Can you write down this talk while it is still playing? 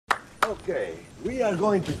Okay, we are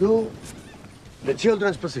going to do the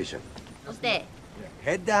children's position. What's that?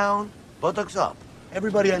 Head down, buttocks up.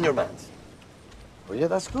 Everybody on your mats. Oh, yeah,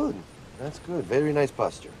 that's good. That's good. Very nice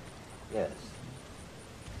posture. Yes.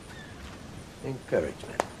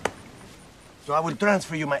 Encouragement. So I will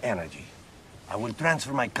transfer you my energy. I will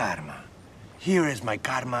transfer my karma. Here is my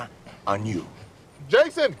karma on you.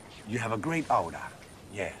 Jason! You have a great aura.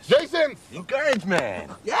 Yes. Jason!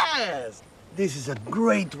 Encouragement. Yes. This is a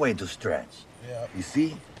great way to stretch. Yeah. You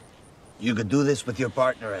see? You could do this with your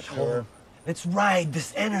partner at home. Let's ride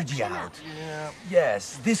this energy out. Yeah.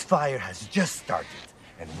 Yes, this fire has just started,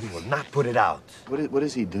 and we will not put it out. What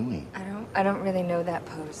is he doing? I don't really know that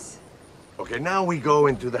pose. Okay, now we go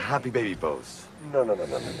into the happy baby pose. No.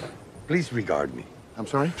 Please regard me. I'm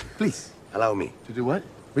sorry? Please, allow me. To do what?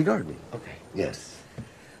 Regard me. Okay. Yes.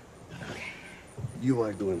 Okay. You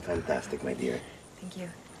are doing fantastic, my dear. Thank you.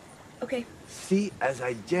 Okay. See as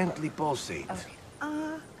I gently pulsate. Okay.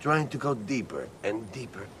 Trying to go deeper and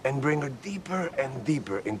deeper and bring her deeper and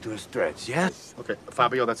deeper into a stretch, yes? Okay,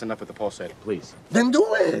 Fabio, that's enough with the pulsate, please. Then do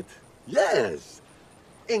it! Yes!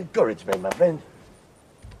 Encouragement, my friend.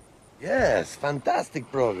 Yes,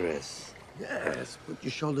 fantastic progress. Yes, put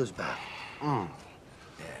your shoulders back.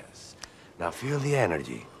 Yes. Now feel the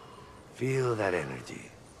energy. Feel that energy.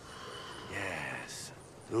 Yes.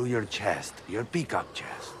 Through your chest, your peacock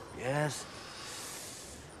chest. Yes?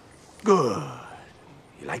 Good.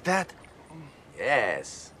 You like that?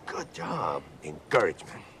 Yes. Good job.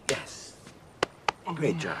 Encouragement. Yes.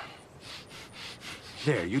 Great job.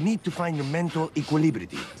 There, you need to find your mental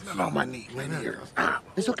equilibrium. No, my knee, my knee.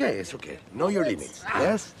 It's okay, it's okay. Know your limits,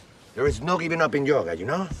 yes? There is no giving up in yoga, you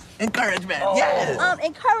know? Encouragement, yes!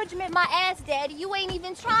 Encouragement my ass, Daddy. You ain't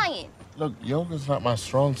even trying. Look, yoga's not my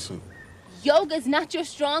strong suit. Yoga's not your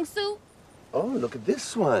strong suit? Oh, look at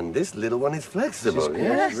this one. This little one is flexible,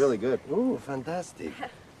 Yes, really good. Oh, fantastic.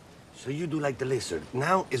 So you do like the lizard.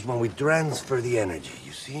 Now is when we transfer the energy,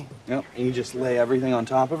 you see? Yep. And you just lay everything on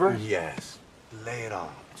top of her? Yes. Lay it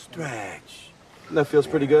off. Stretch. That feels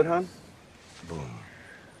pretty good, huh? Boom.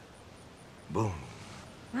 Boom.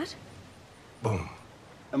 What? Boom.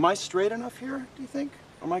 Am I straight enough here, do you think?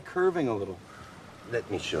 Or am I curving a little?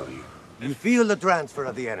 Let me show you. You feel the transfer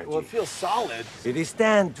of the energy. Well, it feels solid. It is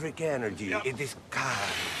tantric energy. Yep. It is calm.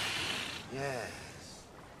 Yes.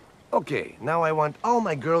 Okay, now I want all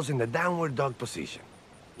my girls in the downward dog position.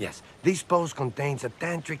 Yes, this pose contains a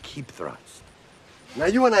tantric hip thrust. Now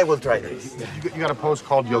you and I will try this. You got a post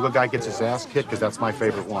called Yoga Guy Gets His Ass Kicked? Because that's my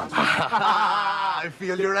favorite one. I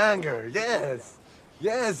feel your anger. Yes.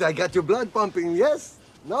 Yes, I got your blood pumping. Yes?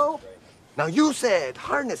 No? Now you said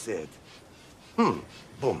harness it. Boom.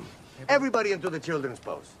 Everybody into the children's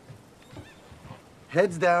pose.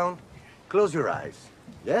 Heads down. Close your eyes.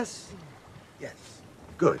 Yes? Yes.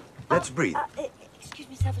 Good. Let's breathe. Excuse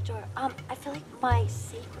me, Salvadore. I feel like my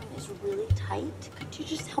sacrum is really tight. Could you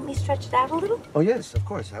just help me stretch it out a little? Oh, yes, of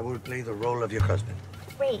course. I will play the role of your husband.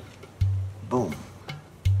 Great. Boom.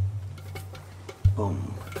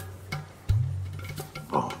 Boom.